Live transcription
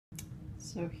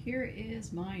So here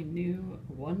is my new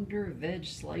Wonder Veg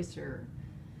Slicer.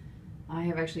 I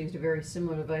have actually used a very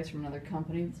similar device from another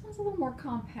company. This one's a little more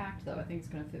compact though. I think it's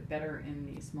going to fit better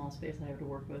in the small space I have to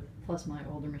work with, plus my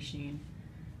older machine.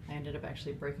 I ended up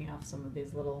actually breaking off some of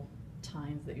these little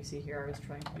tines that you see here. I was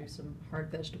trying to do some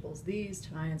hard vegetables. These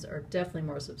tines are definitely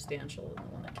more substantial than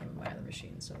the one that came in my other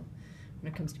machine. So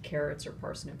when it comes to carrots or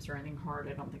parsnips or anything hard,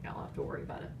 I don't think I'll have to worry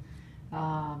about it.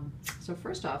 So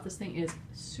first off, this thing is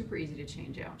super easy to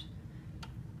change out.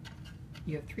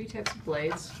 You have three types of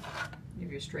blades. You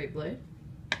have your straight blade.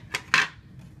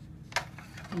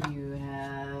 You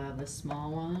have the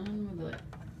small one with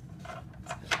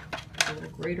a little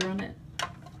grater on it.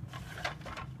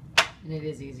 And it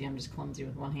is easy, I'm just clumsy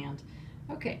with one hand.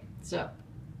 Okay, so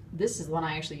this is one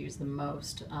I actually use the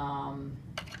most.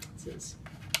 This is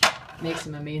make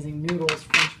some amazing noodles,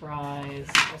 french fries,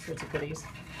 all sorts of goodies.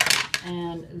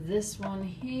 And this one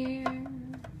here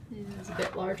is a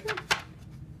bit larger.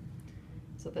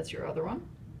 So that's your other one.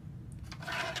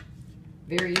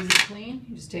 Very easy to clean.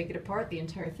 You just take it apart. The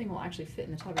entire thing will actually fit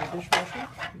in the top of your dishwasher.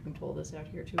 You can pull this out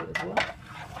here too as well.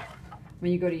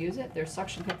 When you go to use it, there's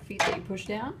suction cup feet that you push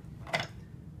down.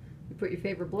 You put your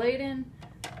favorite blade in.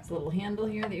 It's a little handle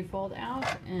here that you fold out,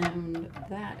 and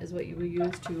that is what you will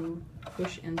use to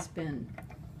push and spin.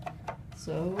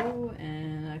 So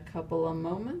in a couple of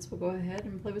moments, we'll go ahead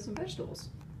and play with some vegetables.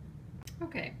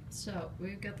 Okay, so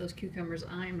we've got those cucumbers.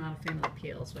 I'm not a fan of the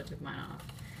peel, so I took mine off.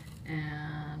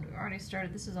 And we already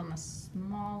started. This is on the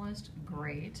smallest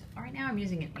grate. Right now I'm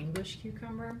using an English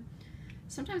cucumber.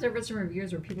 Sometimes I've read some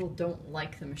reviews where people don't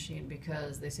like the machine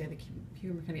because they say the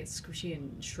cucumber kind of gets squishy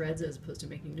and shreds as opposed to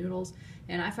making noodles.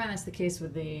 And I find that's the case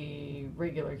with the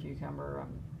regular cucumber.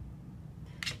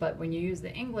 But when you use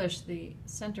the English, the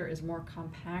center is more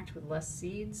compact with less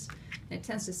seeds, and it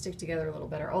tends to stick together a little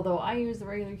better. Although I use the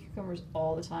regular cucumbers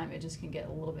all the time, it just can get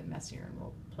a little bit messier, and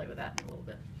we'll play with that in a little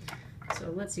bit.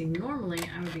 So let's see, normally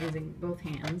I would be using both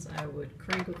hands. I would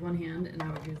crank with one hand, and I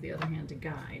would use the other hand to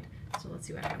guide. So let's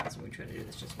see what happens when we try to do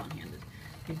this just one-handed.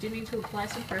 You do need to apply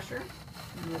some pressure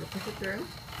in order to push it through.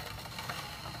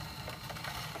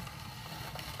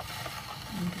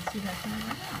 And you can see that coming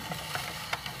right out.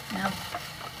 Now,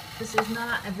 this is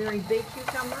not a very big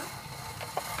cucumber,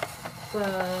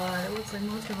 but it looks like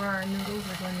most of our noodles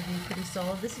are going to be pretty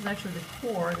solid. This is actually the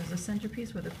core. There's a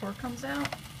centerpiece where the core comes out.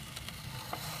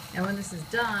 And when this is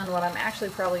done, what I'm actually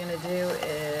probably going to do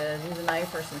is use a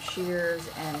knife or some shears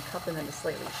and cut them into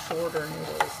slightly shorter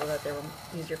noodles so that they're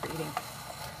easier for eating.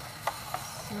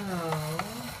 So,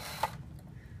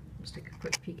 let's take a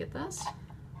quick peek at this.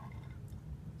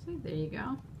 See, there you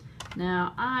go.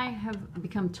 Now, I have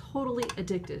become totally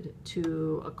addicted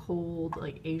to a cold,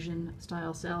 like Asian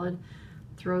style salad.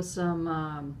 Throw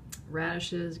some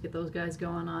radishes, get those guys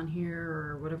going on here,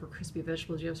 or whatever crispy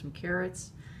vegetables you have, some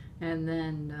carrots, and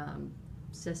then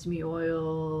sesame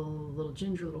oil, a little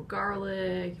ginger, a little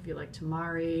garlic, if you like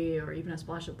tamari, or even a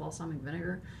splash of balsamic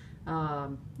vinegar.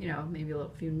 You know, maybe a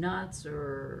few nuts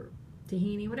or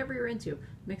tahini, whatever you're into.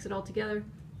 Mix it all together,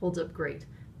 holds up great.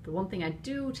 The one thing I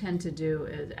do tend to do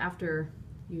is after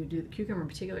you do the cucumber in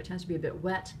particular, it tends to be a bit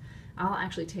wet. I'll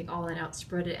actually take all that out,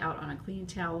 spread it out on a clean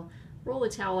towel, roll the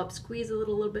towel up, squeeze it a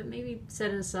little bit, maybe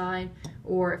set it aside,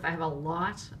 or if I have a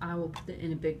lot, I will put it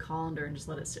in a big colander and just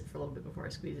let it sit for a little bit before I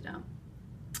squeeze it out.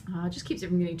 It just keeps it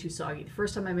from getting too soggy. The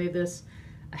first time I made this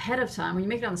ahead of time, when you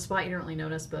make it on the spot, you don't really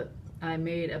notice, but I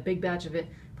made a big batch of it,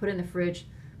 put it in the fridge.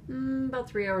 About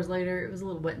 3 hours later, it was a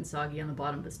little wet and soggy on the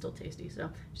bottom, but still tasty. So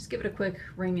just give it a quick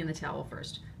wring in the towel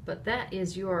first. But that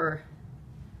is your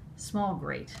small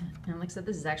grate. And like I said,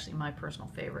 this is actually my personal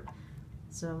favorite.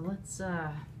 So let's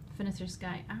finish this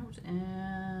guy out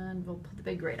and we'll put the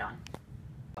big grate on.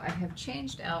 I have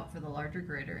changed out for the larger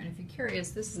grater, and if you're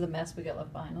curious, this is the mess we got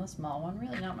left behind on the small one.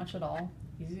 Really not much at all.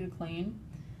 Easy to clean.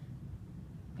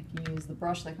 I can use the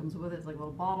brush that comes with it. It's like a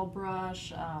little bottle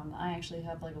brush. I actually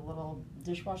have like a little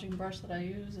dishwashing brush that I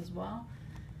use as well.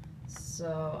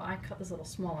 So I cut this a little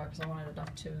smaller because I wanted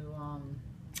enough to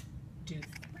do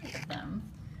 3 of them.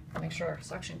 Make sure our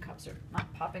suction cups are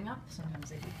not popping up. Sometimes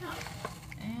they do not.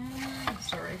 And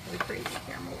sorry for the crazy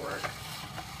camera work.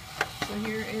 So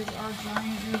here is our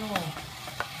giant noodle.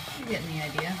 You're getting the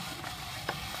idea.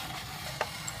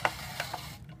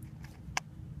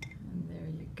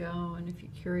 Go, and if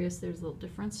you're curious, there's a little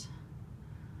difference.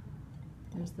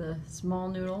 There's the small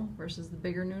noodle versus the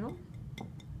bigger noodle.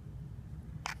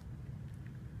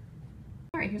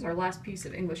 Alright, here's our last piece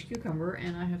of English cucumber,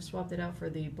 and I have swapped it out for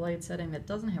the blade setting that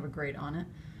doesn't have a grate on it.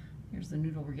 Here's the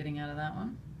noodle we're getting out of that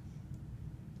one.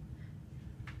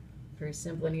 Very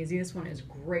simple and easy. This one is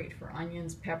great for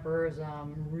onions, peppers,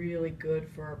 really good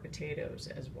for potatoes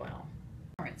as well.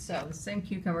 All right, so the same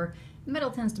cucumber. The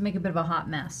middle tends to make a bit of a hot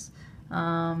mess,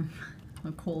 a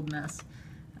cold mess.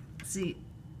 See,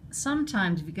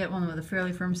 sometimes if you get one with a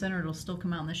fairly firm center, it'll still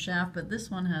come out in the shaft, but this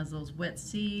one has those wet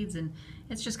seeds and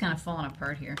it's just kind of falling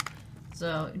apart here.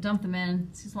 So dump them in.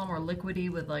 It's a little more liquidy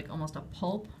with like almost a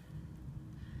pulp.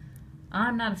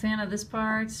 I'm not a fan of this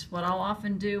part. What I'll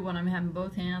often do when I'm having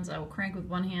both hands, I will crank with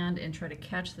one hand and try to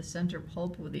catch the center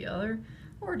pulp with the other,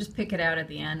 or just pick it out at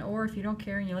the end. Or if you don't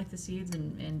care and you like the seeds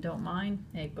and don't mind,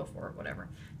 hey, go for it, whatever.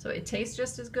 So it tastes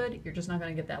just as good. You're just not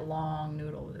going to get that long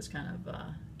noodle with this kind of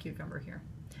cucumber here.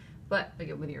 But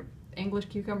again, with your English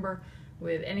cucumber,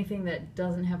 with anything that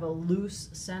doesn't have a loose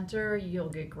center, you'll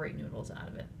get great noodles out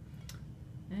of it.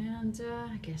 And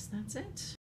I guess that's it.